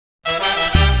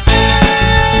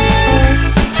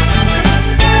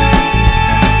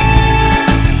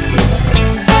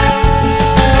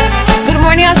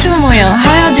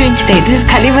United States. This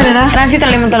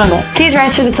is Please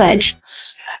rise for the pledge.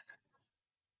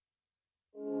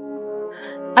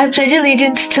 I pledge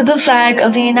allegiance to the flag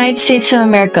of the United States of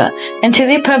America and to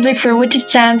the republic for which it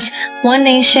stands, one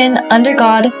nation, under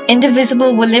God,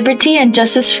 indivisible, with liberty and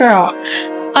justice for all.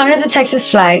 Honor the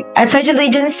Texas flag. I pledge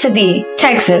allegiance to thee,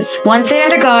 Texas, one state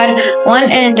under God, one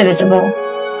and indivisible.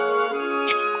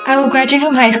 I will graduate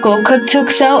from high school, cook to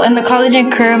excel in the college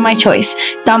and career of my choice,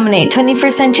 dominate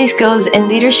 21st century skills in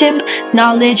leadership,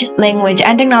 knowledge, language,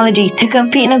 and technology to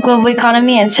compete in a global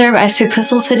economy and serve as a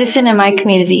successful citizen in my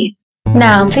community.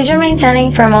 Now, please remain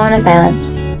standing for a moment of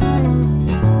silence.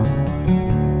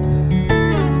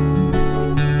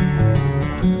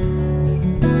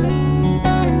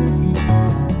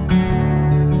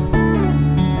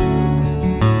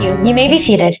 You may be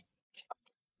seated.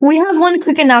 We have one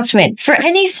quick announcement. For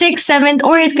any 6th, 7th,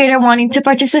 or 8th grader wanting to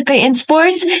participate in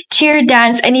sports, cheer,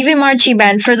 dance, and even marching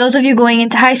band, for those of you going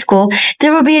into high school,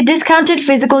 there will be a discounted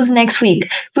physicals next week.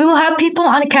 We will have people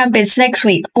on campus next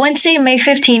week, Wednesday, May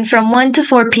 15, from 1 to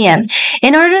 4 p.m.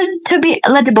 In order to be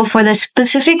eligible for the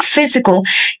specific physical,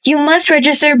 you must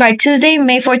register by Tuesday,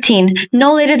 May 14,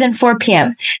 no later than 4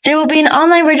 p.m. There will be an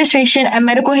online registration and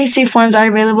medical history forms are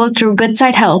available through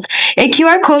Goodside Health. A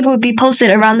QR code will be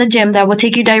posted around the gym that will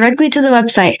take you directly to the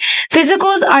website.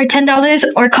 Physicals are $10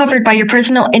 or covered by your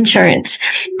personal insurance.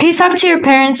 Please talk to your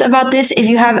parents about this if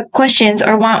you have questions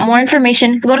or want more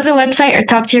information. Go to the website or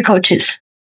talk to your coaches.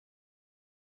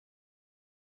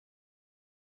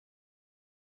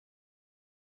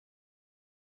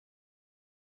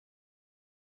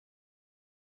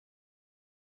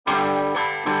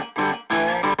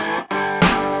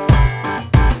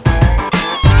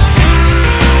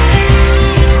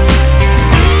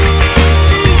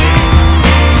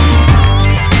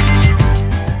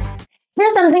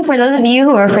 Here's something for those of you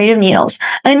who are afraid of needles.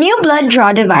 A new blood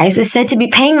draw device is said to be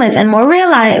painless and more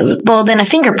reliable than a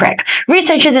finger prick.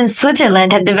 Researchers in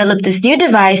Switzerland have developed this new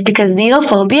device because needle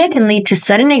phobia can lead to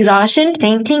sudden exhaustion,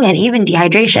 fainting, and even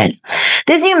dehydration.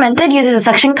 This new method uses a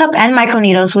suction cup and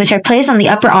microneedles, which are placed on the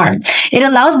upper arm. It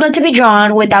allows blood to be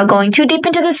drawn without going too deep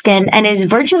into the skin and is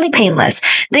virtually painless.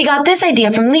 They got this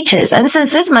idea from leeches, and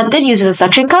since this method uses a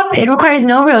suction cup, it requires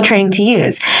no real training to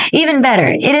use. Even better,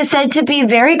 it is said to be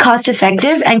very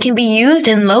cost-effective and can be used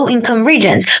in low-income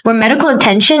regions where medical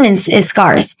attention is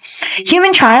scarce.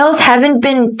 Human trials haven't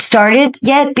been started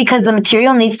yet because the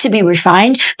material needs to be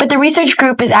refined, but the research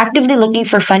group is actively looking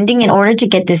for funding in order to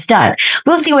get this done.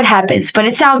 We'll see what happens, but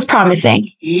it sounds promising.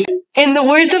 In the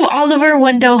words of Oliver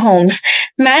Wendell Holmes,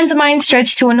 man's mind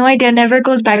stretched to a new idea never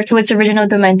goes back to its original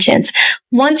dimensions.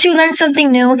 Once you learn something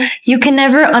new, you can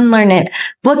never unlearn it.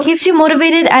 What keeps you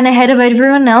motivated and ahead of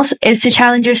everyone else is to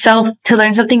challenge yourself to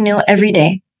learn something new every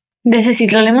day. This is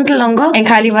Citlali Montelongo and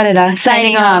Kylie Varela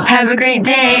signing off. Have a great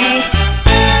day!